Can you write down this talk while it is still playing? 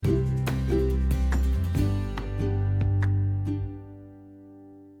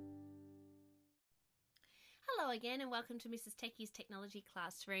again and welcome to Mrs. Techie's Technology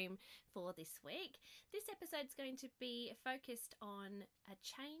Classroom for this week. This episode is going to be focused on a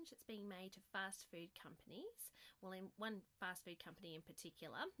change that's being made to fast food companies. Well, in one fast food company in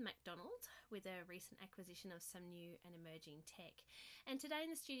particular, McDonald's, with a recent acquisition of some new and emerging tech. And today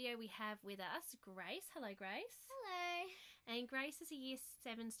in the studio we have with us Grace. Hello, Grace. Hello. And Grace is a Year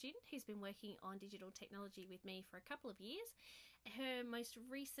 7 student who's been working on digital technology with me for a couple of years. Her most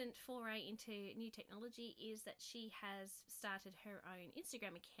recent foray into new technology is that she has started her own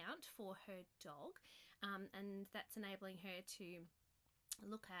Instagram account for her dog, and that's enabling her to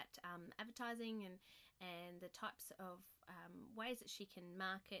look at advertising and the types of ways that she can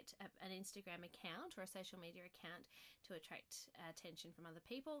market an Instagram account or a social media account to attract attention from other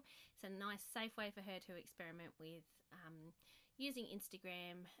people. It's a nice, safe way for her to experiment with using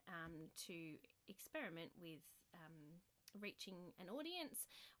Instagram to experiment with reaching an audience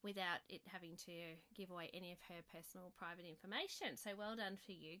without it having to give away any of her personal private information. So well done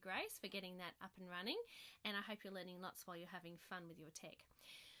for you, Grace, for getting that up and running, and I hope you're learning lots while you're having fun with your tech.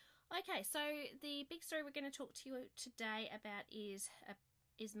 Okay, so the big story we're going to talk to you today about is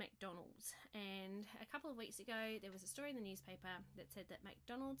McDonald's. And a couple of weeks ago there was a story in the newspaper that said that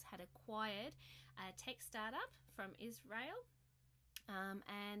McDonald's had acquired a tech startup from Israel.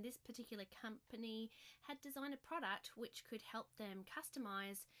 And this particular company had designed a product which could help them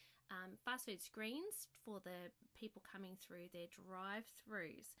customize fast food screens for the people coming through their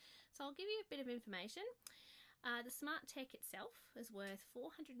drive-thrus. So I'll give you a bit of information. The smart tech itself is worth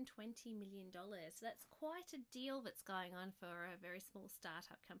 $420 million. So that's quite a deal that's going on for a very small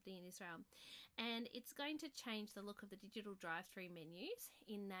startup company in Israel. And it's going to change the look of the digital drive-thru menus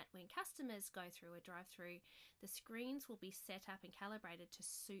in that when customers go through a drive-thru, the screens will be set up and calibrated to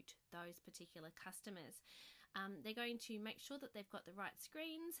suit those particular customers. They're going to make sure that they've got the right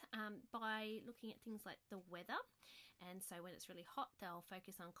screens by looking at things like the weather. And so when it's really hot, they'll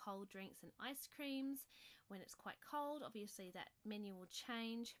focus on cold drinks and ice creams. When it's quite cold, obviously that menu will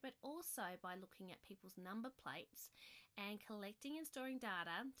change, but also by looking at people's number plates and collecting and storing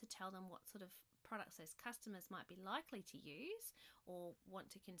data to tell them what sort of products those customers might be likely to use or want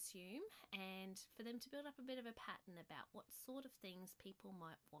to consume, and for them to build up a bit of a pattern about what sort of things people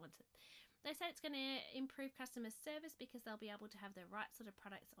might want. They say it's going to improve customer service because they'll be able to have the right sort of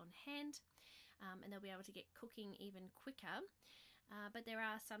products on hand, and they'll be able to get cooking even quicker. But there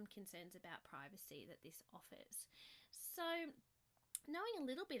are some concerns about privacy that this offers. So, knowing a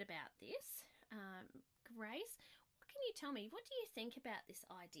little bit about this, Grace, what can you tell me? What do you think about this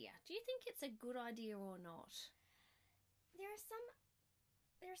idea? Do you think it's a good idea or not? There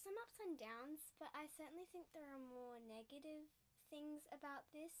are some ups and downs, but I certainly think there are more negative things about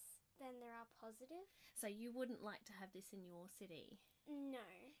this than there are positive. So you wouldn't like to have this in your city?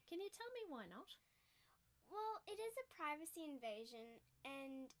 No. Can you tell me why not? Well, it is a privacy invasion,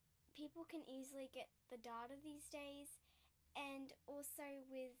 and people can easily get the data these days. And also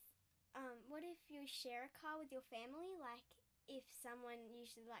with, what if you share a car with your family? Like, if someone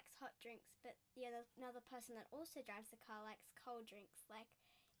usually likes hot drinks, but another person that also drives the car likes cold drinks, like,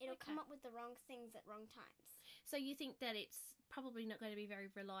 it'll come up with the wrong things at wrong times. So you think that it's probably not going to be very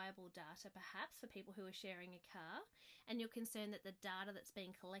reliable data, perhaps, for people who are sharing a car, and you're concerned that the data that's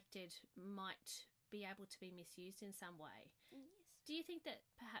being collected might be able to be misused in some way. Yes. Do you think that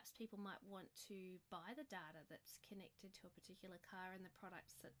perhaps people might want to buy the data that's connected to a particular car and the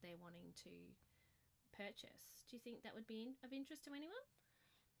products that they're wanting to purchase? Do you think that would be of interest to anyone?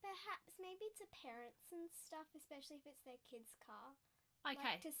 Perhaps, maybe to parents and stuff, especially if it's their kid's car. Okay.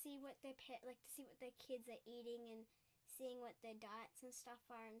 Like to see what their kids are eating and seeing what their diets and stuff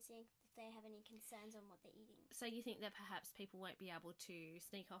are and seeing if they have any concerns on what they're eating. So you think that perhaps people won't be able to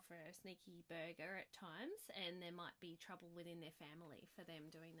sneak off a sneaky burger at times, and there might be trouble within their family for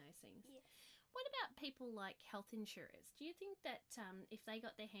them doing those things? Yes. What about people like health insurers? Do you think that if they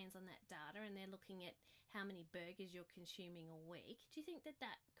got their hands on that data and they're looking at how many burgers you're consuming a week, do you think that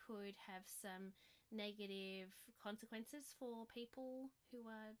that could have some negative consequences for people who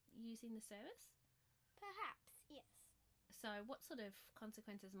are using the service? Perhaps, yes. So what sort of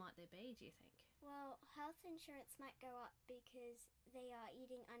consequences might there be, do you think? Well, health insurance might go up because they are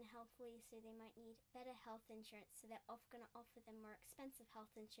eating unhealthily, so they might need better health insurance, so they're going to offer them more expensive health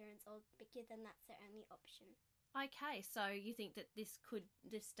insurance or give them that's their only option. Okay, so you think that this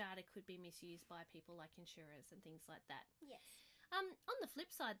data could be misused by people like insurers and things like that? Yes. On the flip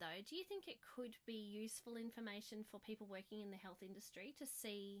side though, do you think it could be useful information for people working in the health industry to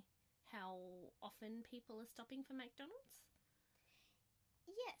see how often people are stopping for McDonald's?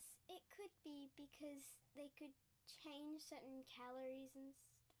 Yes, it could be because they could change certain calories and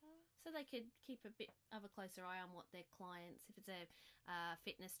stuff. So they could keep a bit of a closer eye on what their clients, if it's a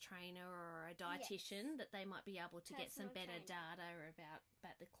fitness trainer or a dietitian, that they might be able to get some better data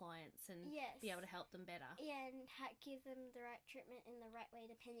about the clients and be able to help them better. Yeah, and give them the right treatment in the right way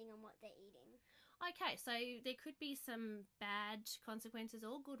depending on what they're eating. Okay, so there could be some bad consequences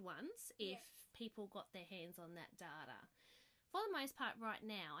or good ones if people got their hands on that data. For the most part right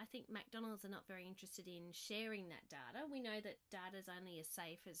now, I think McDonald's are not very interested in sharing that data. We know that data is only as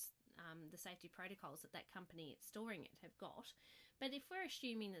safe as the safety protocols that company it's storing it have got. But if we're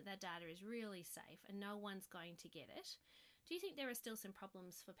assuming that data is really safe and no one's going to get it, do you think there are still some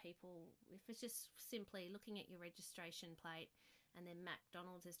problems for people if it's just simply looking at your registration plate and then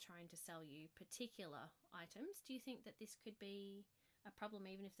McDonald's is trying to sell you particular items? Do you think that this could be a problem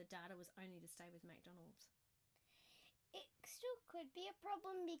even if the data was only to stay with McDonald's? It still could be a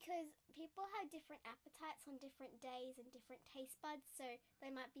problem because people have different appetites on different days and different taste buds, so they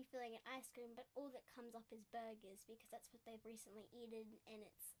might be feeling an ice cream, but all that comes up is burgers because that's what they've recently eaten, and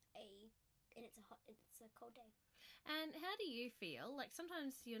it's a cold day. And how do you feel? Like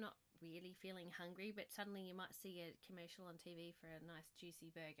sometimes you're not really feeling hungry, but suddenly you might see a commercial on TV for a nice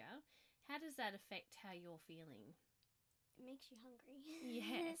juicy burger. How does that affect how you're feeling? It makes you hungry.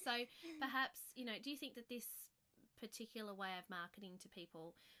 Yeah. So perhaps, do you think that this particular way of marketing to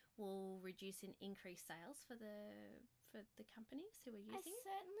people will reduce and increase sales for the companies who are using it? I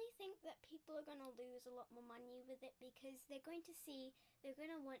certainly think that people are going to lose a lot more money with it because they're going to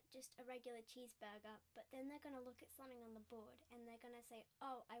want just a regular cheeseburger, but then they're going to look at something on the board and they're going to say,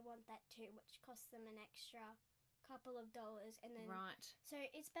 oh, I want that too, which costs them an extra couple of dollars. And then so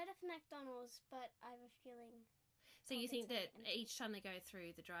it's better for McDonald's, but I have a feeling. So you think that each time they go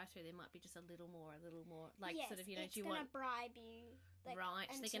through the drive-through, there might be just a little more, like yes, sort of, do you want? It's going to bribe you. Like, right,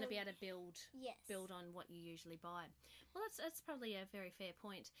 so they're going to be able to build on what you usually buy. Well, that's probably a very fair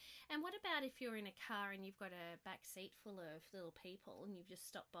point. And what about if you're in a car and you've got a back seat full of little people and you've just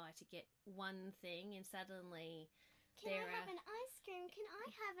stopped by to get one thing and suddenly... Can I have an ice cream? Can I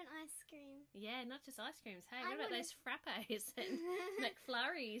have an ice cream? Yeah, not just ice creams. Hey, what about those frappes and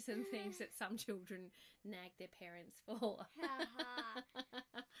McFlurries and things that some children nag their parents for?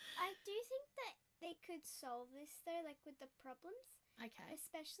 I do think that they could solve this though, like with the problems. Okay.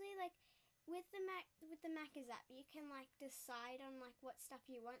 Especially like with the Macca's app, you can like decide on like what stuff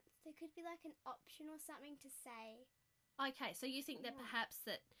you want. There could be like an option or something to say. Okay, so you think that perhaps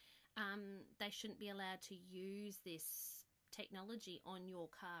that they shouldn't be allowed to use this technology on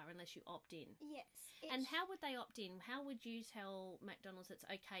your car unless you opt in? Yes. And how would they opt in? How would you tell McDonald's it's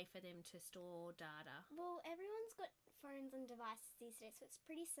okay for them to store data? Well, everyone's got phones and devices these days, so it's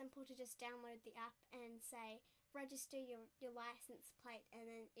pretty simple to just download the app and say, register your license plate, and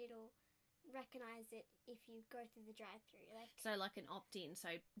then it'll recognize it if you go through the drive-through. So like an opt-in.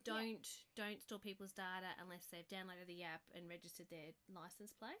 So don't store people's data unless they've downloaded the app and registered their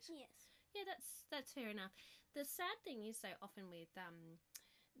license plate. Yes. Yeah, that's fair enough. The sad thing is, so often with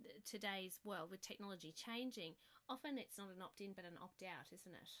today's world, with technology changing, often it's not an opt-in but an opt-out,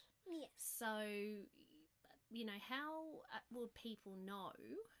 isn't it? Yes. So, how will people know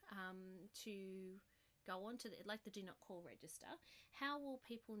to go on to the do not call register? How will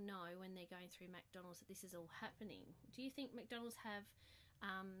people know when they're going through McDonald's that this is all happening? Do you think McDonald's have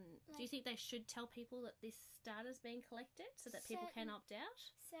do you think they should tell people that this data's being collected so that people can opt out?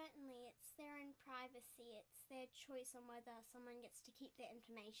 Certainly, it's their own privacy. It's their choice on whether someone gets to keep their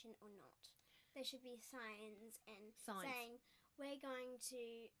information or not. There should be signs saying, we're going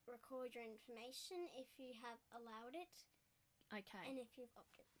to record your information if you have allowed it. Okay. And if you've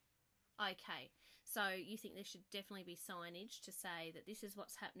opted. Okay, so you think there should definitely be signage to say that this is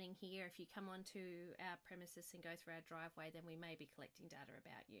what's happening here. If you come onto our premises and go through our driveway, then we may be collecting data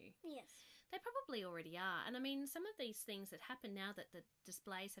about you. Yes. They probably already are. And I mean, some of these things that happen now that the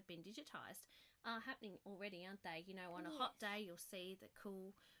displays have been digitised are happening already, aren't they? On a hot day, you'll see the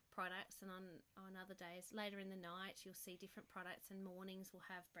cool products, and on other days, later in the night, you'll see different products, and mornings will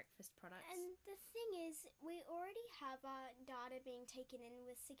have breakfast products. And the thing is, we already have our data being taken in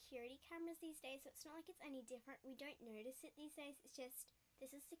with security cameras these days, so it's not like it's any different. We don't notice it these days. It's just,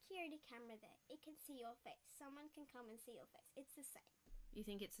 there's a security camera there. It can see your face. Someone can come and see your face. It's the same. You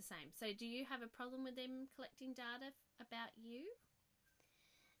think it's the same. So do you have a problem with them collecting data about you?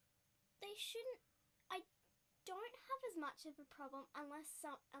 They shouldn't. I don't have as much of a problem unless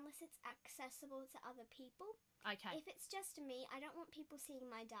it's accessible to other people. Okay. If it's just me, I don't want people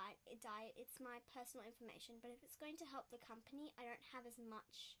seeing my diet. It's my personal information. But if it's going to help the company, I don't have as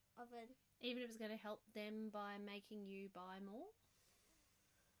much of a... Even if it's going to help them by making you buy more?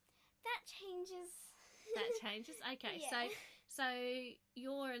 That changes. That changes? Okay. Yeah. So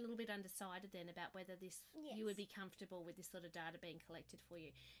you're a little bit undecided then about whether you would Yes. be comfortable with this sort of data being collected for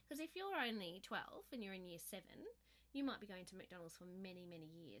you. Because if you're only 12 and you're in year 7, you might be going to McDonald's for many, many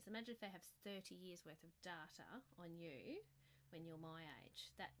years. Imagine if they have 30 years worth of data on you when you're my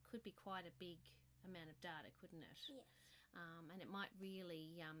age. That could be quite a big amount of data, couldn't it? Yes. And it might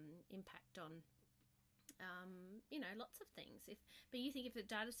really impact on lots of things. But you think if the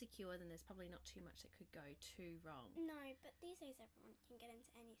data's secure, then there's probably not too much that could go too wrong. No, but these days everyone can get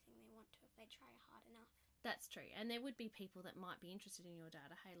into anything they want to if they try hard enough. That's true. And there would be people that might be interested in your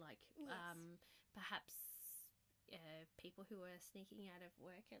data. Hey, like Yes. perhaps people who are sneaking out of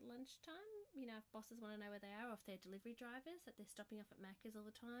work at lunchtime. If bosses want to know where they are, or if they're delivery drivers, that they're stopping off at Macca's all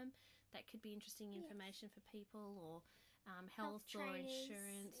the time. That could be interesting Yes. information for people, or health or trainers,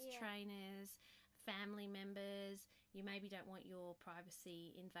 insurance, yeah. trainers, family members. You maybe don't want your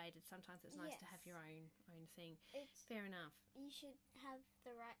privacy invaded. Sometimes it's nice to have Yes. your own thing. It's Fair enough. You should have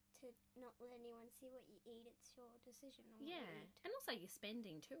the right to not let anyone see what you eat. It's your decision on what Yeah, you eat. and also your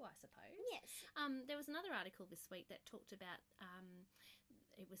spending too, I suppose. Yes. There was another article this week that talked about,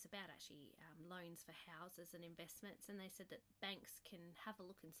 it was about actually loans for houses and investments, and they said that banks can have a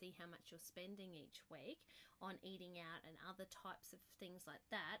look and see how much you're spending each week on eating out and other types of things like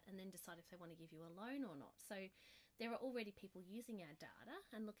that, and then decide if they want to give you a loan or not. So there are already people using our data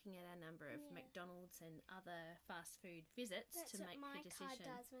and looking at our number of Yeah. McDonald's and other fast food visits That's to what make my the decision.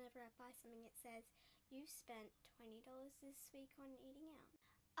 card does whenever I buy something. It says, you spent $20 this week on eating out.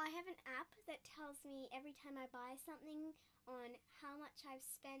 I have an app that tells me every time I buy something on how much I've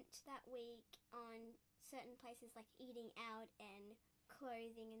spent that week on certain places like eating out and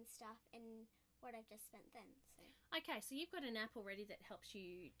clothing and stuff, and what I've just spent then. So Okay, so you've got an app already that helps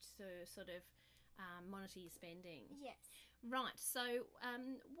you to sort of monitor your spending. yes. Right, so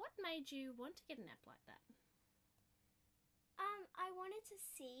what made you want to get an app like that? I wanted to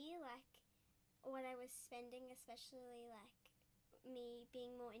see like what I was spending, especially like me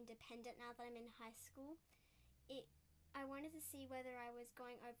being more independent now that I'm in high school. I wanted to see whether I was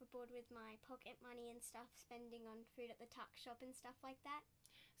going overboard with my pocket money and stuff, spending on food at the tuck shop and stuff like that.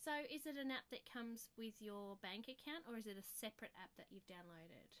 So is it an app that comes with your bank account, or is it a separate app that you've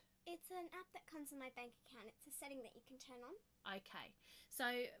downloaded? It's an app that comes in my bank account. It's a setting that you can turn on. Okay, so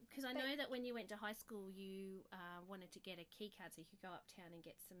because I know that when you went to high school, you wanted to get a key card so you could go uptown and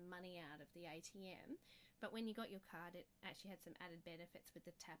get some money out of the ATM. But when you got your card, it actually had some added benefits with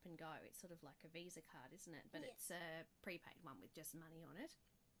the tap and go. It's sort of like a Visa card, isn't it? But Yes. it's a prepaid one with just money on it.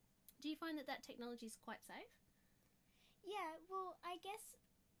 Do you find that technology is quite safe? Yeah, well, I guess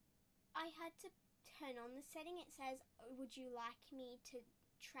I had to turn on the setting. It says, would you like me to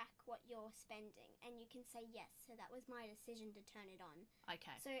track what you're spending? And you can say yes. So that was my decision to turn it on.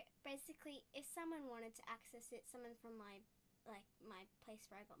 Okay. So basically, if someone wanted to access it, someone from my place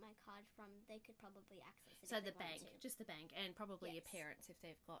where I got my card from, they could probably access it. So if the they wanted bank, to. just the bank, and probably your Yes. parents if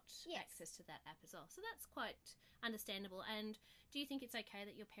they've got Yes. access to that app as well. So that's quite understandable. And do you think it's okay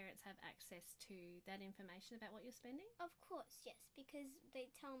that your parents have access to that information about what you're spending? Of course, yes, because they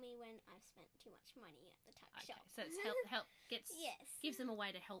tell me when I've spent too much money at the tuck Okay, shop. so it's Yes. gives them a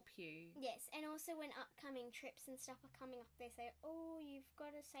way to help you. Yes, and also when upcoming trips and stuff are coming up, they say, "Oh, you've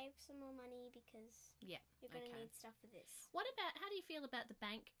got to save some more money because Yeah. you're going to Okay. need stuff for this." How do you feel about the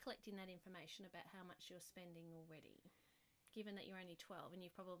bank collecting that information about how much you're spending already? Given that you're only 12 and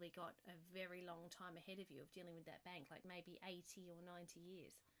you've probably got a very long time ahead of you of dealing with that bank, like maybe 80 or 90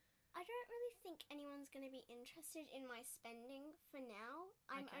 years. I don't really think anyone's going to be interested in my spending for now.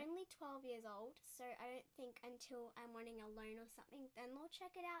 I'm Okay. only 12 years old, so I don't think until I'm wanting a loan or something, then they'll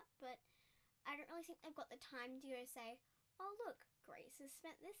check it out. But I don't really think they've got the time to go say, "Oh, look, Grace has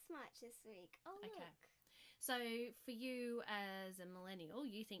spent this much this week. Oh, look." Okay. So for you as a millennial,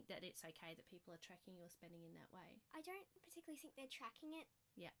 you think that it's okay that people are tracking your spending in that way? I don't particularly think they're tracking it.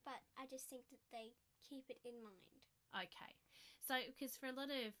 Yeah. But I just think that they keep it in mind. Okay. So, because for a lot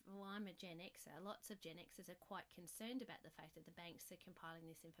of, I'm a Gen Xer, lots of Gen Xers are quite concerned about the fact that the banks are compiling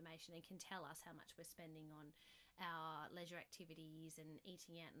this information and can tell us how much we're spending on our leisure activities and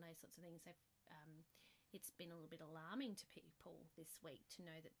eating out and those sorts of things. It's been a little bit alarming to people this week to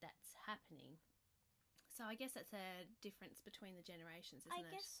know that that's happening. So I guess that's a difference between the generations, isn't I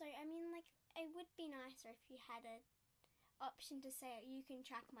it? guess so. I mean, like, it would be nicer if you had a option to say you can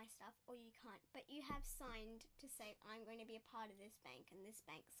track my stuff or you can't, but you have signed to say I'm going to be a part of this bank and this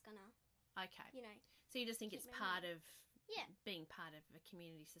bank's gonna, Okay. you know. So you just think keep it's my part of Yeah. being part of a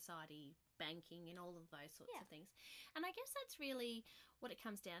community society, banking and all of those sorts Yeah. of things. And I guess that's really what it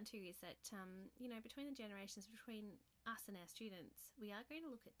comes down to is that, between the generations, between us and our students, we are going to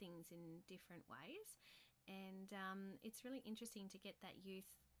look at things in different ways. And it's really interesting to get that youth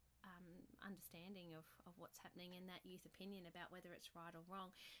understanding of what's happening and that youth opinion about whether it's right or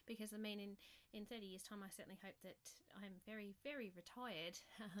wrong. Because, I mean, in 30 years' time, I certainly hope that I'm very, very retired.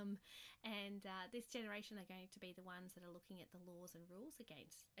 And this generation are going to be the ones that are looking at the laws and rules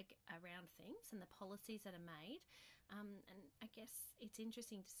around things and the policies that are made. And I guess it's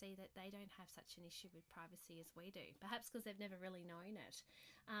interesting to see that they don't have such an issue with privacy as we do, perhaps because they've never really known it.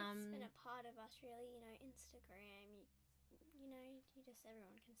 It's been a part of us, really, Instagram,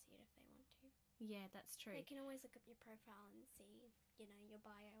 everyone can see it if they want to. Yeah, that's true. They can always look up your profile and see, your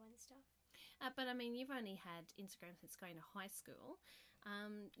bio and stuff. But I mean, you've only had Instagram since going to high school.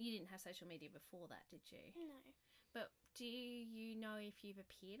 You didn't have social media before that, did you? No. But do you know if you've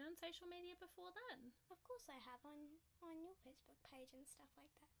appeared on social media before that? Of course I have, on your Facebook page and stuff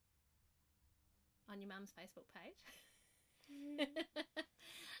like that. On your mum's Facebook page? Yeah.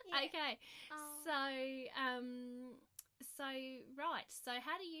 Okay. So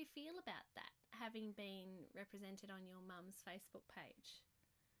how do you feel about that, having been represented on your mum's Facebook page?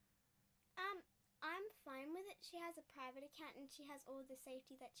 I'm fine with it. She has a private account and she has all the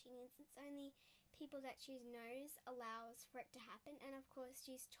safety that she needs. It's only people that she knows allows for it to happen. And of course,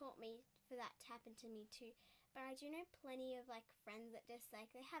 she's taught me for that to happen to me too. But I do know plenty of friends that just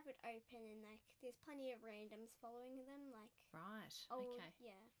they have it open and there's plenty of randoms following them. Right. Oh, okay.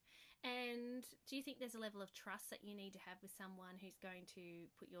 Yeah. And do you think there's a level of trust that you need to have with someone who's going to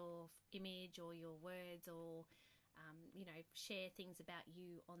put your image or your words or share things about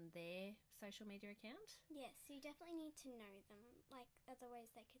you on their social media account? Yes, you definitely need to know them.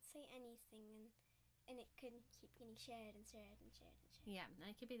 Otherwise they could say anything and it could keep getting shared and shared and shared and shared. Yeah,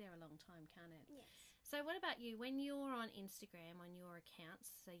 it could be there a long time, can't it? Yes. So what about you? When you're on Instagram, on your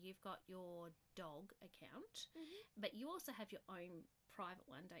accounts, so you've got your dog account, but you also have your own private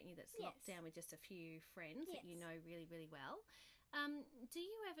one, don't you, that's locked down with just a few friends that you know really, really well. Do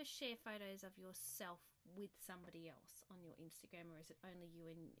you ever share photos of yourself with somebody else on your Instagram, or is it only you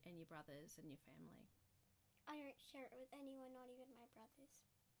and your brothers and your family? I don't share it with anyone, not even my brothers.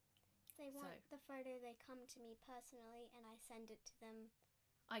 If they want the photo, they come to me personally and I send it to them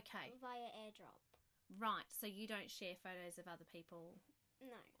via airdrop. Right, so you don't share photos of other people?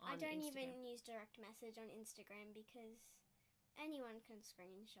 No, I don't Instagram. even use direct message on Instagram because anyone can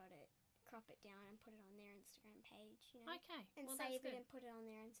screenshot it, crop it down and put it on their Instagram page, Okay. And save it and put it on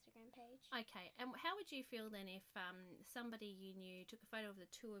their Instagram page. Okay, and how would you feel then if somebody you knew took a photo of the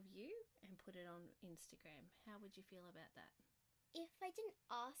two of you and put it on Instagram? How would you feel about that? If they didn't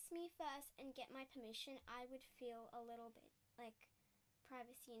ask me first and get my permission, I would feel a little bit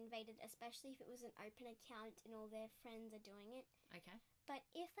privacy invaded, especially if it was an open account and all their friends are doing it. Okay. But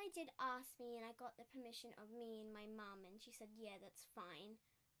if they did ask me and I got the permission of me and my mum and she said, yeah, that's fine,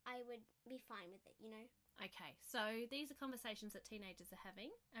 I would be fine with it, Okay, so these are conversations that teenagers are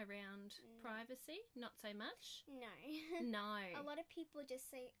having around privacy, not so much? No. No. A lot of people just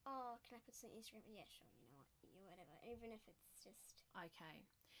say, oh, can I put this on Instagram? Yeah, sure, whatever, even if it's just... Okay.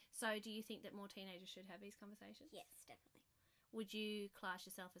 So do you think that more teenagers should have these conversations? Yes, definitely. Would you class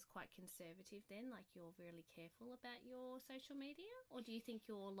yourself as quite conservative then, like you're really careful about your social media? Or do you think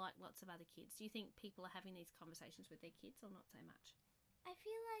you're like lots of other kids? Do you think people are having these conversations with their kids or not so much? I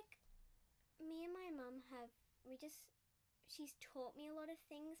feel like me and my mum she's taught me a lot of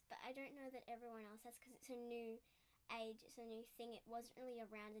things, but I don't know that everyone else has because it's a new age, it's a new thing. It wasn't really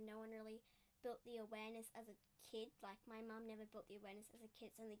around and no one really built the awareness as a kid. Like my mum never built the awareness as a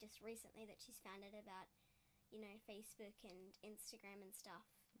kid. It's only just recently that she's found out about Facebook and Instagram and stuff.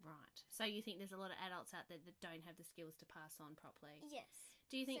 Right. So you think there's a lot of adults out there that don't have the skills to pass on properly? Yes.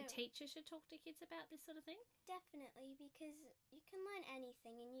 Do you think teachers should talk to kids about this sort of thing? Definitely, because you can learn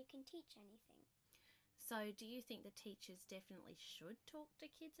anything and you can teach anything. So do you think the teachers definitely should talk to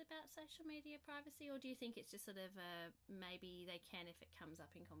kids about social media privacy, or do you think it's just sort of maybe they can if it comes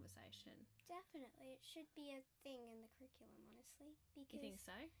up in conversation? Definitely. It should be a thing in the curriculum, honestly. Because, you think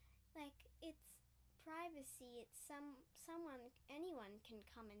so? It's privacy. It's anyone can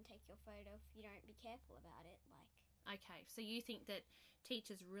come and take your photo if you don't be careful about it. Okay, so you think that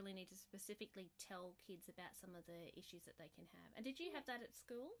teachers really need to specifically tell kids about some of the issues that they can have. And did you have that at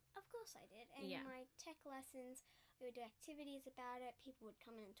school? Of course I did. And my tech lessons, we would do activities about it. People would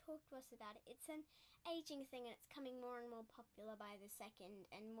come in and talk to us about it. It's an aging thing and it's coming more and more popular by the second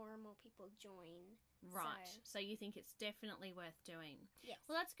and more people join. Right. So you think it's definitely worth doing. Yes.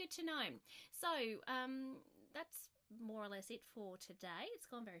 Well, that's good to know. So that's more or less it for today. It's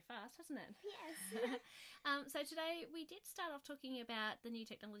gone very fast, hasn't it? Yes. So today we did start off talking about the new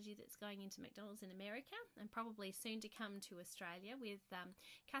technology that's going into McDonald's in America and probably soon to come to Australia with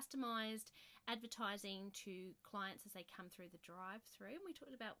customised advertising to clients as they come through the drive-through. And we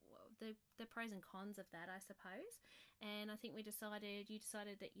talked about the pros and cons of that, I suppose. And I think you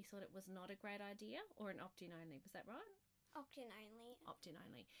decided that you thought it was not a great idea, or an opt-in only. Was that right? Opt-in only. Opt-in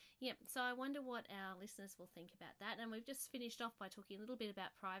only. Yep. So I wonder what our listeners will think about that. And we've just finished off by talking a little bit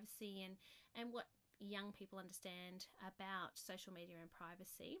about privacy and what young people understand about social media and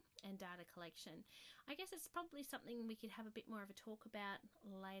privacy and data collection. I guess it's probably something we could have a bit more of a talk about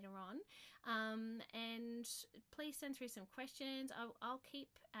later on. And please send through some questions. I'll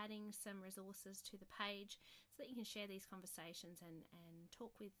keep adding some resources to the page so that you can share these conversations and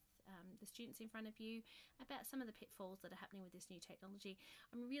talk with the students in front of you about some of the pitfalls that are happening with this new technology.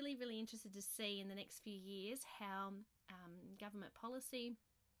 I'm really, really interested to see in the next few years how government policy,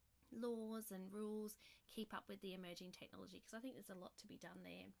 laws and rules keep up with the emerging technology, because I think there's a lot to be done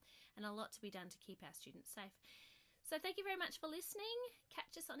there and a lot to be done to keep our students safe. So thank you very much for listening.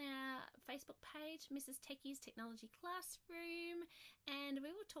 Catch us on our Facebook page, Mrs. Techie's Technology Classroom, and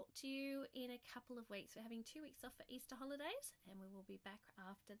we will talk to you in a couple of weeks. We're having 2 weeks off for Easter holidays and we will be back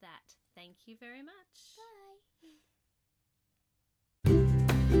after that. Thank you very much. Bye.